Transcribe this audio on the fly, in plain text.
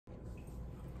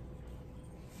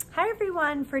Hi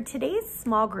everyone, for today's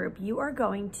small group, you are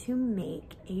going to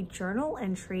make a journal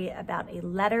entry about a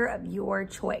letter of your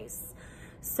choice.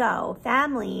 So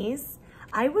families,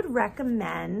 I would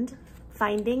recommend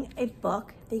finding a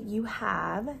book that you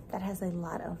have that has a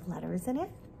lot of letters in it.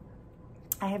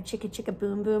 I have Chicka Chicka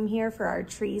Boom Boom here for our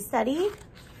tree study.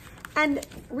 And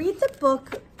read the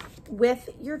book with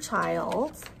your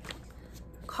child.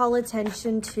 Call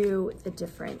attention to the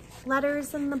different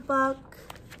letters in the book.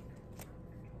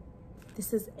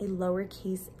 This is a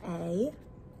lowercase a.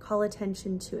 Call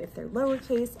attention to if they're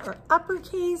lowercase or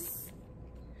uppercase.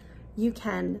 You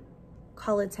can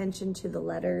call attention to the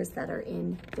letters that are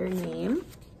in their name,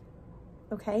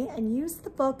 okay? And use the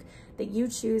book that you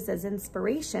choose as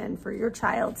inspiration for your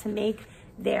child to make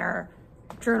their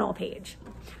journal page.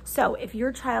 So if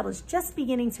your child is just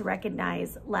beginning to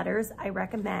recognize letters, I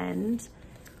recommend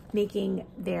making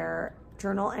their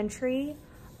journal entry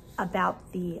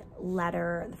about the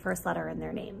letter, the first letter in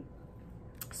their name.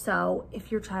 So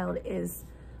if your child is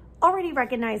already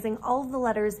recognizing all of the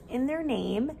letters in their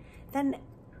name, then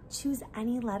choose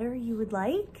any letter you would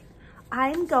like.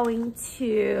 I'm going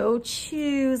to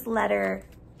choose letter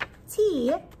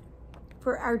T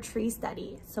for our tree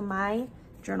study. So my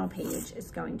journal page is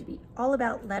going to be all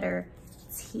about letter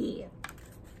T.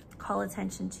 Call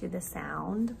attention to the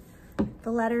sound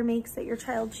the letter makes that your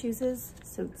child chooses.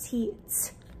 So T,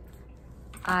 t.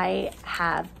 I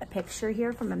have a picture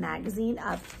here from a magazine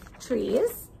of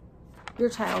trees. Your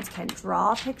child can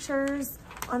draw pictures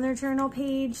on their journal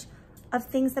page of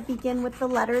things that begin with the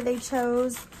letter they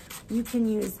chose. You can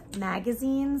use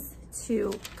magazines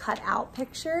to cut out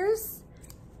pictures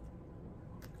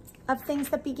of things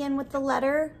that begin with the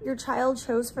letter your child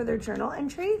chose for their journal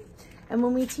entry. And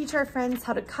when we teach our friends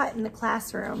how to cut in the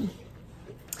classroom,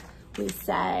 we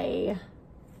say,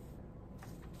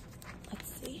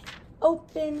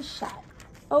 open, shut,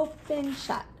 open,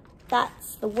 shut.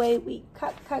 That's the way we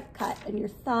cut, cut, cut. And your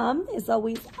thumb is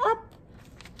always up.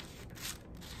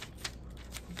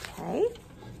 Okay.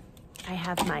 I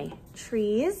have my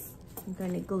trees. I'm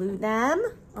going to glue them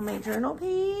on my journal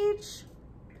page.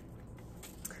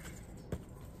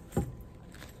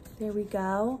 There we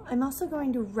go. I'm also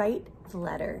going to write the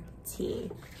letter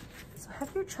T. So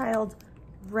have your child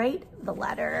write the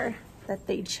letter that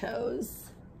they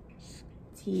chose.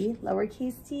 T,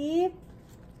 lowercase t.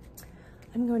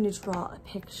 I'm going to draw a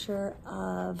picture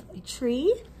of a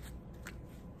tree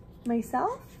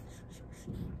myself.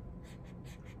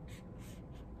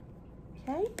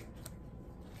 Okay.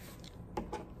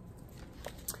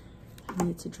 I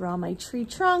need to draw my tree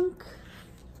trunk,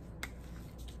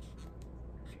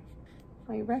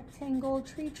 my rectangle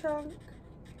tree trunk.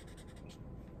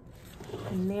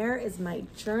 And there is my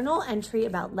journal entry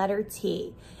about letter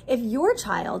T. If your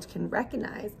child can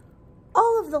recognize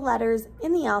all of the letters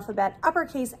in the alphabet,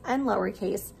 uppercase and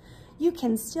lowercase, you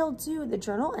can still do the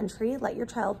journal entry. Let your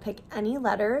child pick any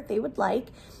letter they would like,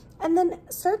 and then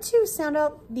start to sound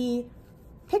out the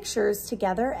pictures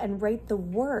together and write the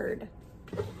word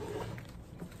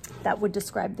that would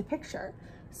describe the picture.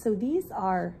 So these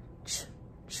are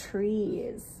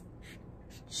trees,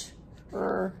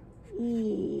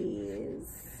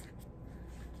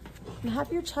 and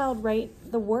have your child write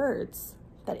the words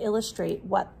that illustrate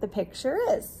what the picture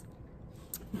is.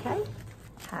 Okay,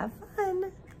 have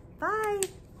fun. Bye.